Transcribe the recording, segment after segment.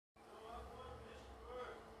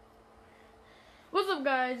up,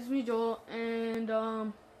 guys? It's me, Joel, and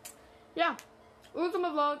yeah, welcome to my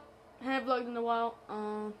vlog. I haven't vlogged in a while.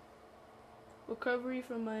 Recovery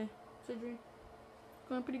from my surgery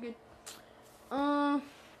going pretty good.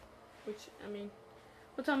 Which I mean,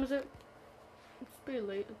 what time is it? It's pretty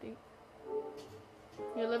late, I think.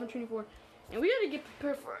 Yeah, 11:24, and we gotta get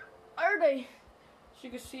prepared for our day. As you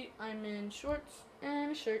can see, I'm in shorts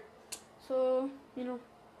and a shirt, so you know,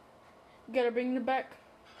 gotta bring the back.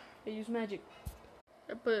 I use magic.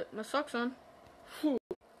 I put my socks on.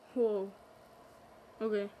 Whoa.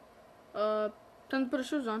 Okay. Time to put the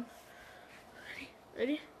shoes on.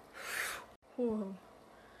 Ready? Whoa.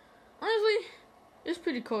 Honestly, it's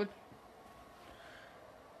pretty cold.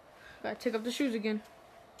 Gotta take off the shoes again.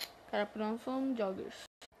 Gotta put on some joggers.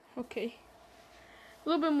 Okay. A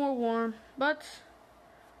little bit more warm, but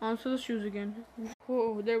onto the shoes again.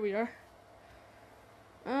 Whoa, there we are.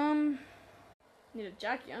 Need a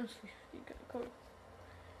jacket, honestly. It's kinda cold.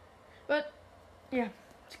 But yeah,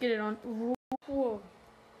 let's get it on. Whoa.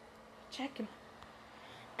 Jacket.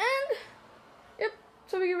 And yep,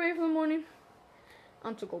 so we get ready for the morning.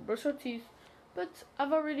 I'm to go brush our teeth. But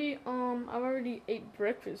I've already ate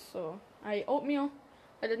breakfast, so I ate oatmeal.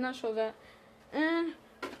 I did not show that. And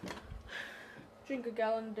drink a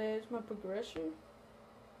gallon a day is my progression.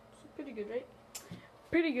 So pretty good, right?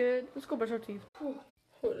 Pretty good. Let's go brush our teeth. Oh,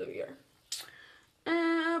 there we are.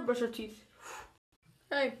 And brush our teeth.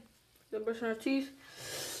 Hey, gotta brush our teeth.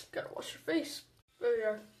 Gotta wash your face. There we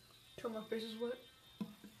are. Till my face is wet.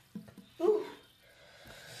 Ooh.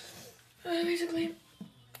 Basically.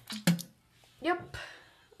 Yep.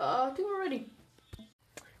 I think we're ready.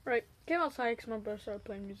 Right. Came outside because my brother started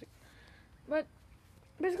playing music. But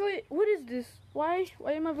basically, what is this? Why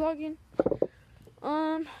am I vlogging?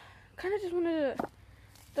 Kind of just wanted to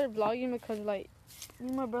start vlogging because like me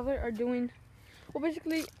and my brother are doing. Well,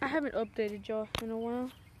 basically, I haven't updated y'all in a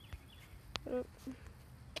while. I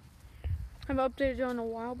haven't updated y'all in a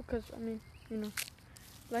while because, I mean, you know,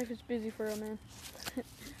 life is busy for a man.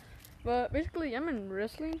 But basically, I'm in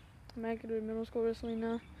wrestling. I'm actually doing middle school wrestling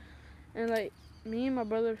now. And, like, me and my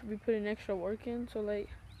brother should be putting extra work in. So, like,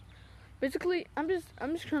 basically, I'm just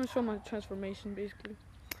trying to show my transformation, basically.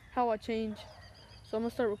 How I change. So, I'm going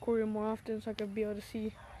to start recording more often so I can be able to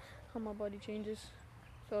see how my body changes.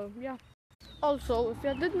 So, yeah. Also, if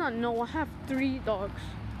you did not know, I have 3 dogs.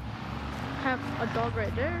 I have a dog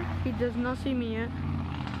right there. He does not see me yet.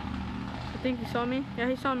 I think he saw me. Yeah,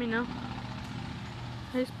 he saw me now.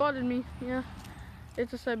 He spotted me. Yeah.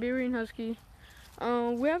 It's a Siberian Husky.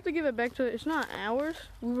 We have to give it back to, it's not ours.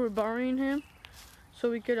 We were borrowing him so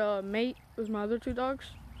we could mate with my other 2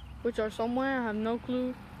 dogs, which are somewhere. I have no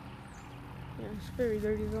clue. Yeah, it's very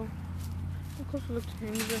dirty though. How close to look to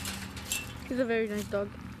him. He's a very nice dog.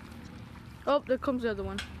 Oh, there comes the other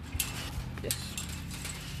one. Yes.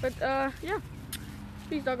 But, yeah.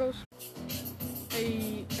 Peace, doggos.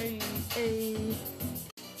 Hey.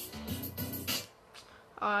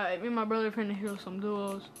 Me and my brother are trying to hit some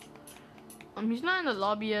duos. He's not in the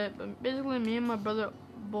lobby yet, but basically me and my brother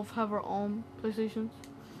both have our own PlayStations.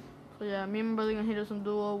 So yeah, me and my brother gonna hit us some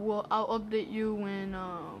duo. I'll update you when,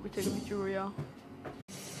 we take a victory royale.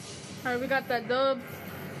 Alright, we got that dub.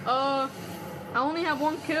 I only have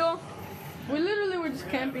 1 kill. We literally were just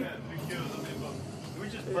camping. Yeah, 3 kills. I mean, we were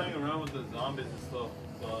just playing around with the zombies and stuff.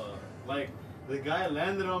 Like, the guy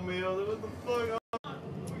landed on me. I was like, what the fuck?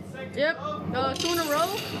 Yep, 2 in a row.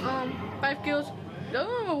 5 kills. The other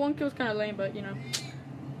one with 1 kill is kind of lame, but you know.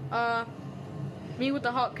 Me with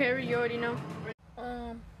the hot carry, you already know.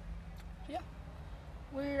 Yeah.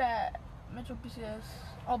 We're at Metro PCS.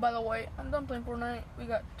 Oh, by the way, I'm done playing Fortnite. We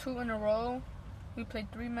got 2 in a row. We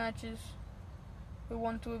played 3 matches. We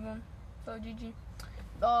won 2 of them. So GG.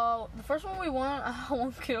 The first one we won, I had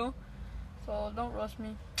 1 kill. So don't rush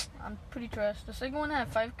me. I'm pretty trash. The second one I had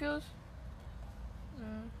 5 kills.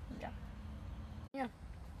 Yeah.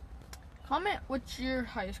 Comment what's your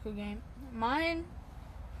high school game. Mine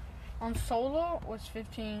on solo was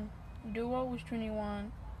 15. Duo was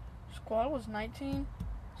 21. Squad was 19.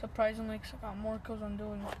 Surprisingly, because I got more kills on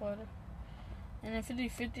duo than squad. And then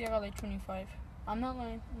 50-50, I got like 25. I'm not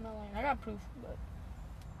lying. I got proof, but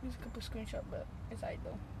there's a couple screenshots, but it's alright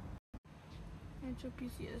though. Metro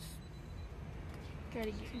PCS. Gotta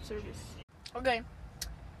get in service. Okay,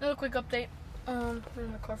 another quick update. We're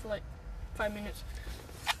in the car for like 5 minutes.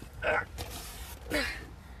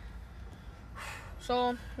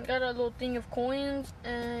 So, got a little thing of coins,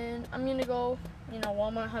 and I'm gonna go, you know,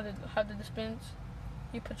 Walmart, have the dispense.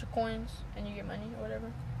 You put your coins, and you get money, or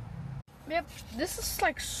whatever. Yep, this is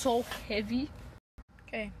like so heavy.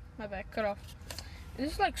 Okay, my bad, cut off.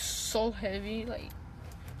 This is like so heavy, like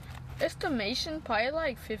estimation, probably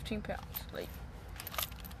like 15 pounds. Like,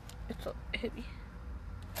 it's heavy.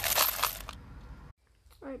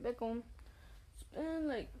 Alright, back on. It's been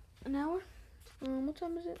like an hour. What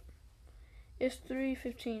time is it? It's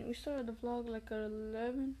 3:15. We started the vlog like at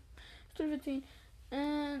 11. It's 3:15.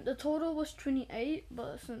 And the total was 28,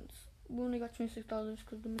 but since we only got $26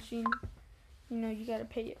 because the machine, you know, you gotta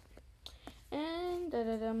pay it. And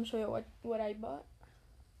I'm gonna show you what I bought.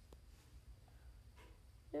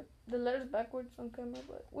 Yep, the letter's backwards on camera,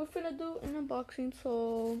 but we're finna do an unboxing,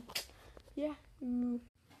 so yeah.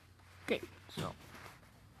 Okay, so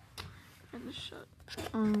and the shut.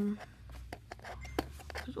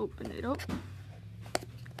 Just open it up.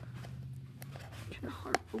 Kinda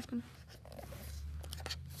hard to open.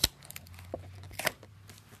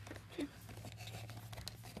 Okay.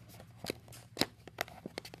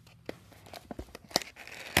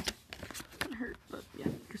 It's gonna hurt, but yeah,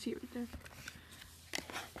 you can see it right there.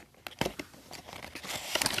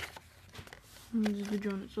 And this is the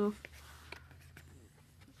drone itself.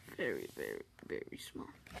 Very, very, very small.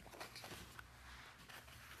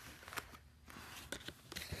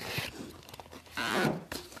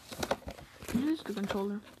 This is the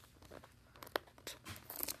controller.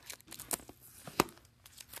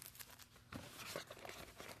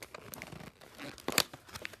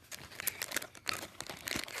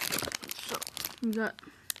 So we got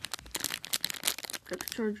the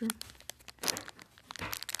charger.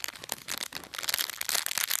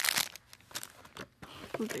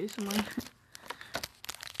 With ASMR.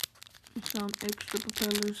 Some extra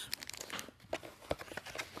propellers.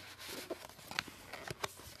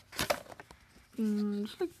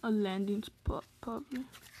 It's like a landing spot, probably.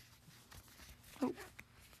 Oh.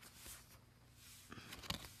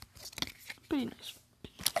 Pretty nice.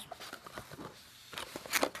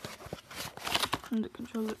 And the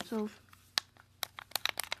controller itself.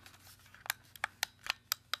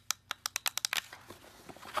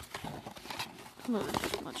 Well,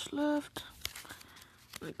 there's not much left.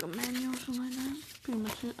 Like a manual or something like that. Pretty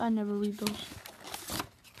much it. I never read those.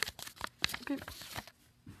 Okay.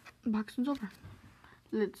 Unboxing's over.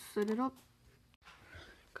 Let's set it up.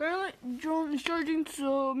 Currently, drone is charging,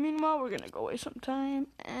 so meanwhile, we're gonna go away sometime.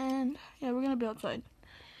 And yeah, we're gonna be outside.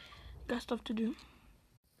 Got stuff to do.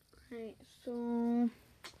 Alright, so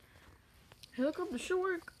helicopter should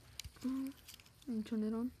work. Let me turn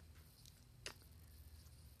it on.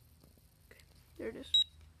 Okay, there it is.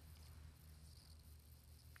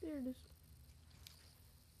 There it is.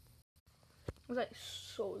 It was like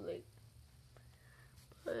so late.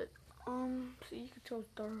 But see, you can tell it's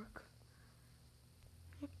dark.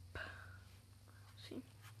 Yep. See.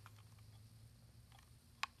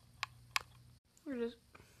 Where it is?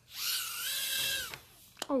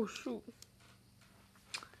 Oh shoot.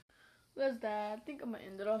 That's that. I think I'm gonna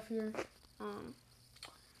end it off here.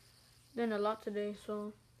 Done a lot today,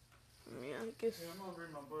 so yeah, I guess. Yeah, I'm gonna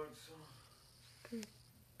read my books. So. Okay.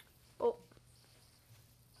 Oh.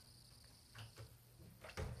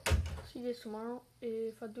 See you guys tomorrow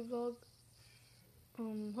if I do vlog.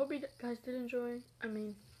 Hope you guys did enjoy. I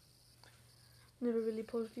mean, never really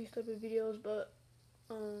post these type of videos, but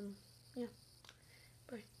yeah.